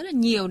ảnh hưởng rất là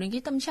nhiều đến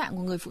cái tâm trạng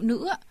của người phụ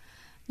nữ ạ.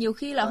 Nhiều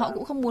khi là họ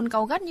cũng không muốn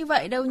cáu gắt như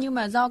vậy đâu, nhưng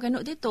mà do cái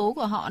nội tiết tố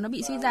của họ nó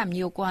bị suy giảm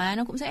nhiều quá,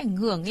 nó cũng sẽ ảnh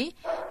hưởng ý.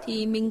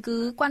 Thì mình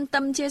cứ quan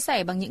tâm chia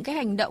sẻ bằng những cái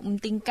hành động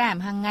tình cảm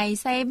hàng ngày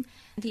xem,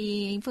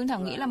 thì Phương Thảo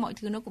nghĩ là mọi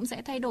thứ nó cũng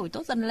sẽ thay đổi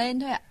tốt dần lên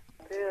thôi ạ.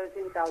 Thế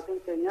xin chào chương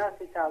trình nhá,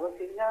 xin chào bác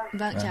sĩ nhá.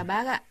 Vâng, chào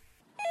bác ạ.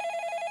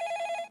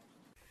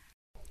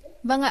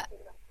 Vâng ạ.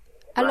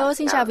 Alo,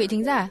 xin chào vị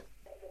thính giả.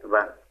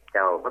 Vâng,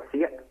 chào bác sĩ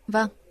ạ.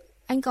 Vâng,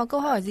 anh có câu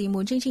hỏi gì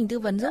muốn chương trình tư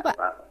vấn giúp ạ?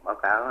 Báo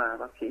cáo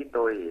bác sĩ,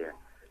 tôi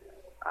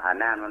ở Hà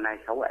Nam năm nay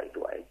 67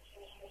 tuổi.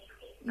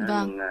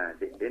 Vâng.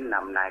 Nhưng đến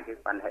năm nay cái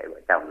quan hệ vợ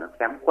chồng nó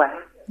kém quá.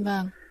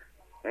 Vâng.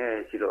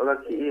 Xin lỗi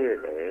bác sĩ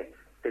để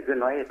tôi cứ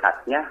nói thật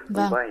nhá.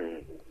 Vâng. Không có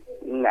gì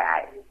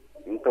ngại.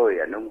 Chúng tôi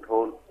ở nông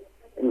thôn,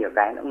 nhiều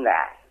cái nó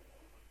ngại.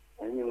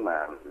 Thế nhưng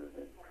mà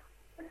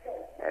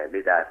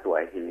bây giờ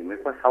tuổi thì mới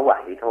có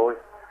 67 thôi.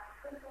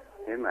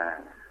 Thế mà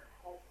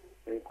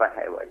cái quan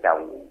hệ vợ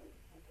chồng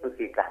đôi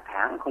khi cả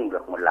tháng không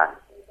được một lần.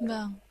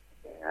 Vâng.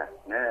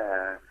 Nó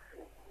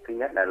thứ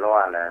nhất là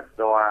lo là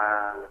do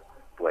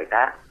tuổi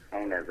tác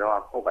hay là do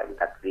có bệnh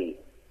tật gì,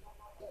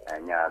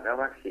 nhờ các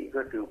bác sĩ có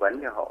tư vấn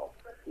cho họ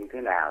như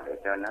thế nào để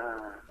cho nó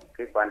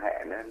cái quan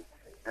hệ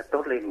nó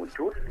tốt lên một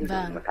chút, ví dụ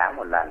một tháng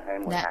một lần hay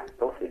một tháng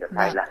tốt thì được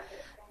 2 lần.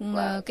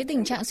 Cái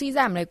tình trạng suy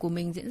giảm này của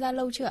mình diễn ra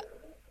lâu chưa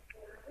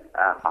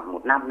ạ? Khoảng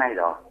 1 năm nay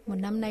rồi. 1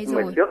 năm nay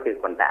rồi. Mà trước thì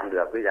còn tạm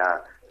được, bây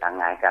giờ càng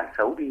ngày càng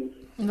xấu đi.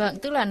 Vâng,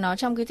 tức là nó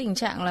trong cái tình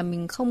trạng là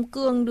mình không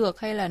cương được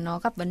hay là nó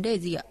gặp vấn đề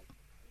gì ạ?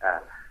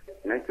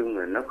 Nói chung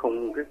là nó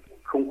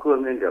không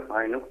cương lên được,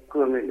 hay nó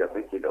cương lên được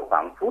nó chỉ độ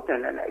khoảng phút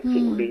nên nó lại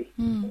chịu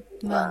đi.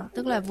 Vâng,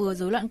 tức là vừa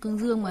rối loạn cương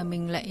dương mà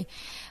mình lại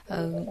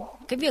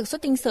cái việc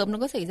xuất tinh sớm nó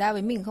có xảy ra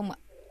với mình không ạ?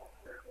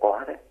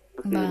 Có đấy.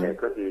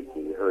 Có khi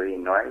chỉ hơi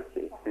nói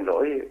xin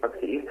lỗi bác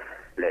sĩ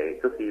để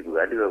có khi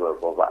vừa đưa vào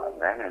cổ vợ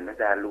cái này nó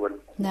ra luôn.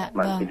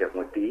 Mà chỉ được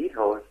một tí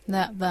thôi.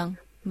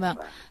 Vâng.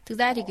 Thực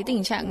ra thì cái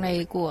tình trạng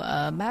này của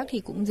bác thì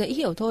cũng dễ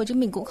hiểu thôi, chứ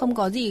mình cũng không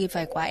có gì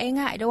phải quá e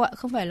ngại đâu ạ.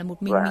 Không phải là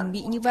một mình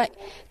bị như vậy,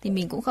 thì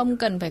mình cũng không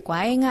cần phải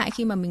quá e ngại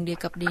khi mà mình đề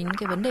cập đến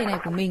cái vấn đề này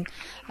của mình.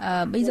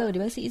 Bây giờ thì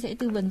bác sĩ sẽ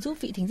tư vấn giúp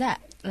vị thính giả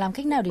làm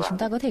cách nào để chúng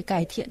ta có thể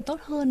cải thiện tốt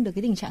hơn được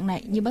cái tình trạng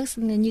này.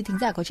 Như thính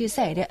giả có chia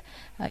sẻ đấy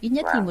ạ, ít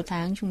nhất thì 1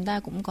 tháng chúng ta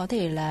cũng có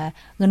thể là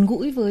gần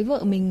gũi với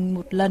vợ mình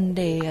một lần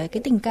để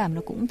cái tình cảm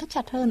nó cũng thắt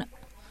chặt hơn ạ.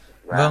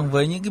 Vâng,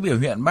 với những cái biểu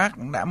hiện bác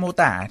đã mô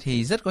tả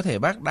thì rất có thể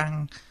bác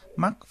đang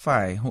mắc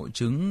phải hội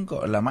chứng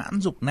gọi là mãn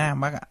dục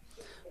nam bác ạ.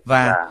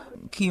 Và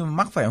khi mà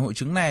mắc phải hội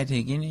chứng này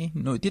thì cái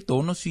nội tiết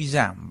tố nó suy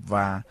giảm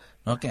và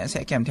nó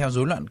sẽ kèm theo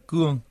rối loạn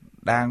cương,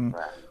 đang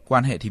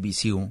quan hệ thì bị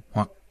xìu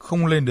hoặc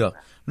không lên được.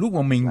 Lúc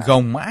mà mình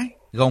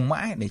gồng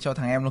mãi để cho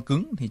thằng em nó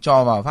cứng thì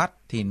cho vào phát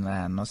thì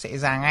là nó sẽ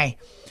ra ngay.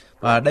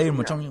 Và đây là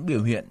một trong những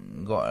biểu hiện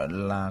gọi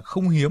là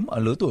không hiếm ở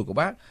lứa tuổi của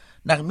bác.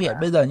 Đặc biệt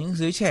bây giờ những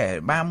giới trẻ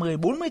 30,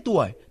 40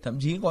 tuổi, thậm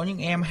chí có những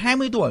em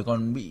 20 tuổi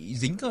còn bị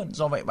dính cơn.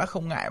 Do vậy bác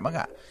không ngại bác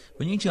ạ.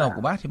 Với những trường hợp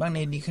của bác thì bác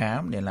nên đi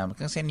khám để làm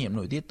các xét nghiệm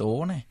nội tiết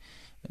tố này,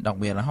 đặc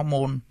biệt là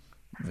hormone,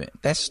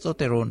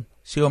 testosterone,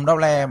 siêu âm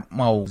Doppler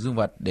màu dương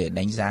vật để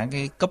đánh giá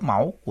cái cấp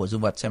máu của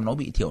dương vật xem nó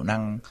bị thiểu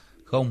năng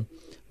không.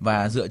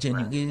 Và dựa trên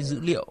những cái dữ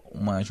liệu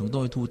mà chúng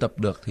tôi thu thập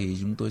được thì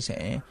chúng tôi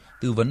sẽ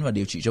tư vấn và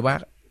điều trị cho bác.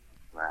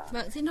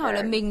 Vâng, xin hỏi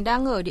là mình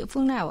đang ở địa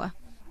phương nào ạ?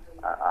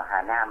 Ở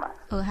Hà Nam ạ.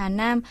 Ở Hà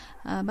Nam,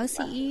 bác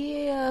sĩ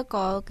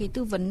có cái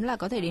tư vấn là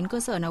có thể đến cơ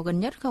sở nào gần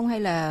nhất không, hay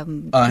là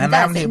ở Hà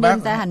Nam thì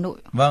bác ra Hà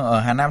Nội? Vâng, ở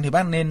Hà Nam thì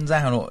bác nên ra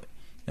Hà Nội,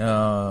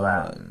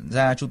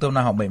 ra trung tâm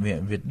nào học bệnh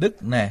viện Việt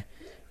Đức này,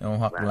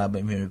 hoặc là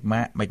bệnh viện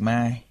Bạch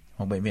Mai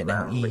hoặc bệnh viện Đại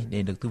học Y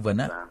để được tư vấn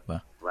ạ. Vâng.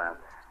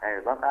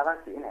 Báo cáo bác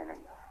sĩ này,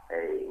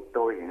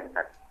 tôi thì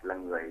thật là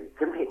người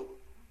khiếm thị,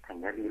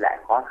 thành ra đi lại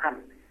khó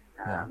khăn.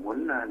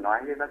 Muốn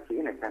nói với bác sĩ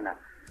này xem là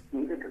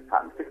những cái thực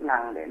phẩm chức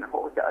năng để nó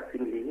hỗ trợ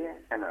sinh lý ấy,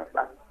 xem là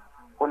bác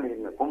có nên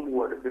là có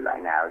mua được cái loại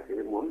nào thì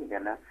uống cho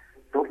nó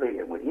tốt lên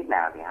được một ít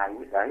nào thì hay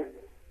ít đấy.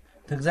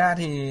 Thực ra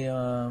thì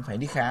phải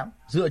đi khám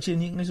dựa trên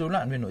những cái rối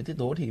loạn về nội tiết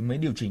tố thì mới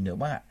điều chỉnh được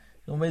bác ạ.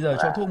 Còn bây giờ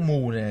cho thuốc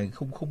mù này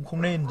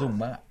không nên dùng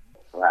bác ạ.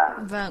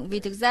 Vâng, vì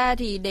thực ra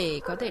thì để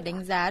có thể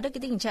đánh giá được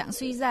cái tình trạng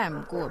suy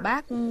giảm của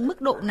bác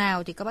mức độ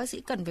nào thì các bác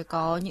sĩ cần phải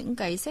có những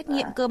cái xét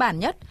nghiệm cơ bản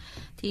nhất.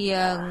 Thì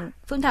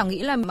Phương Thảo nghĩ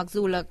là mặc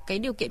dù là cái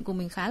điều kiện của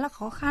mình khá là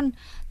khó khăn,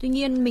 tuy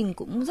nhiên mình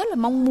cũng rất là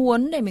mong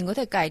muốn để mình có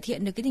thể cải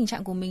thiện được cái tình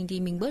trạng của mình thì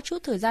mình bớt chút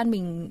thời gian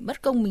mình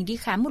bất công mình đi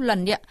khám một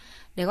lần đi ạ.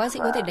 Để các bác sĩ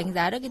có thể đánh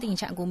giá được cái tình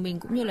trạng của mình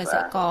cũng như là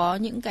sẽ có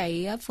những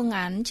cái phương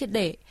án triệt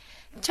để.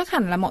 Chắc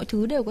hẳn là mọi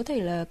thứ đều có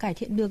thể là cải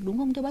thiện được đúng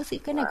không thưa bác sĩ?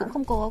 Cái này cũng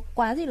không có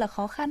quá gì là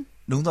khó khăn.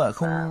 Đúng rồi,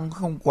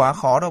 không quá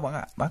khó đâu bác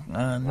ạ. Bác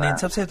nên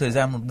sắp xếp thời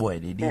gian một buổi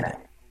để đi đấy.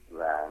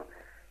 Vâng.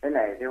 Cái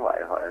này thì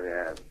hỏi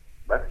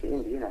bác sĩ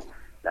nghĩ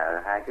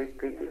là hai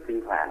cái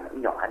sinh hoạt nó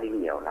nhỏ đi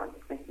nhiều lắm,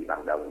 cái chỉ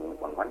bằng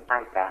ngón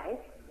tay cái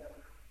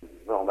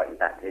do bệnh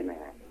tật thế này.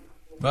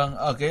 Vâng,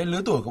 ở cái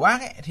lứa tuổi của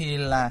bác ấy thì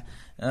là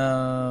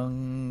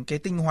cái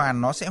tinh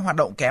hoàn nó sẽ hoạt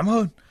động kém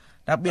hơn.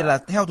 Đặc biệt là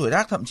theo tuổi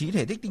tác, thậm chí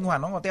thể tích tinh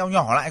hoàn nó còn teo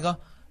nhỏ lại cơ.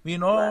 Vì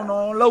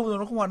nó lâu rồi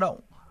nó không hoạt động,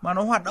 mà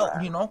nó hoạt động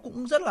thì nó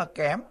cũng rất là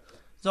kém.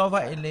 Do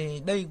vậy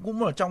thì đây cũng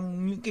một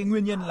trong những cái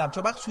nguyên nhân làm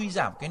cho bác suy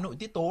giảm cái nội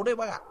tiết tố đấy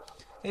bác ạ.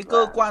 Cái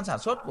cơ quan sản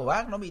xuất của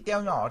bác nó bị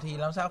teo nhỏ thì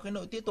làm sao cái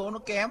nội tiết tố nó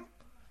kém.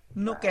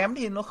 Nó kém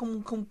thì nó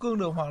không cương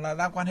được hoặc là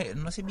đang quan hệ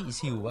nó sẽ bị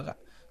xìu bác ạ.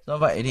 Do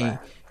vậy thì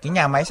cái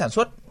nhà máy sản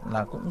xuất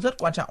là cũng rất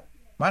quan trọng.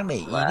 Bác để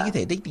ý đến cái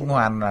thể tích tinh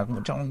hoàn là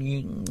một trong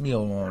những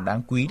điều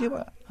đáng quý đấy bác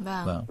ạ.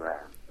 Vâng.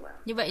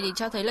 Như vậy thì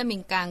cho thấy là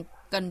mình càng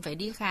cần phải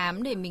đi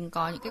khám để mình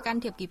có những cái can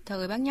thiệp kịp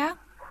thời bác nhé.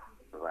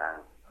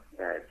 Vâng.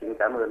 Xin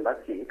cảm ơn bác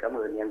sĩ, cảm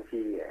ơn MC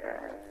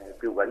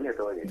tư vấn cho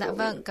tôi. Dạ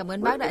vâng, cảm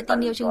ơn bác đã tin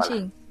yêu chương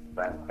trình.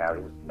 Vâng, chào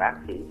bác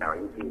sĩ, chào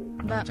MC.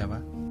 Vâng. Chào bác.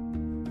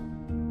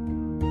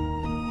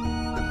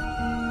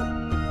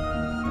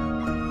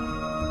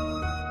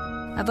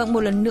 Vâng,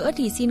 một lần nữa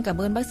thì xin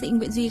cảm ơn bác sĩ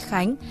Nguyễn Duy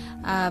Khánh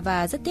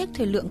và rất tiếc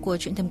thời lượng của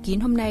Chuyện Thầm Kín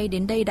hôm nay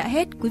đến đây đã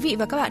hết. Quý vị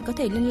và các bạn có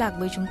thể liên lạc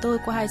với chúng tôi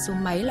qua hai số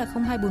máy là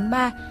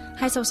 0243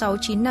 266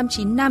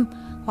 9595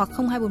 hoặc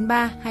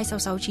 0243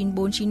 266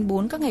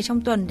 9494 các ngày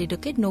trong tuần để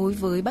được kết nối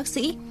với bác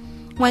sĩ.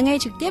 Ngoài nghe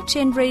trực tiếp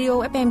trên radio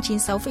FM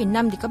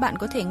 96,5 thì các bạn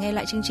có thể nghe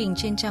lại chương trình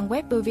trên trang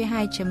web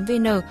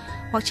tv2.vn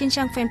hoặc trên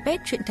trang fanpage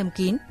Chuyện Thầm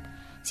Kín.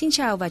 Xin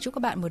chào và chúc các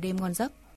bạn một đêm ngon giấc.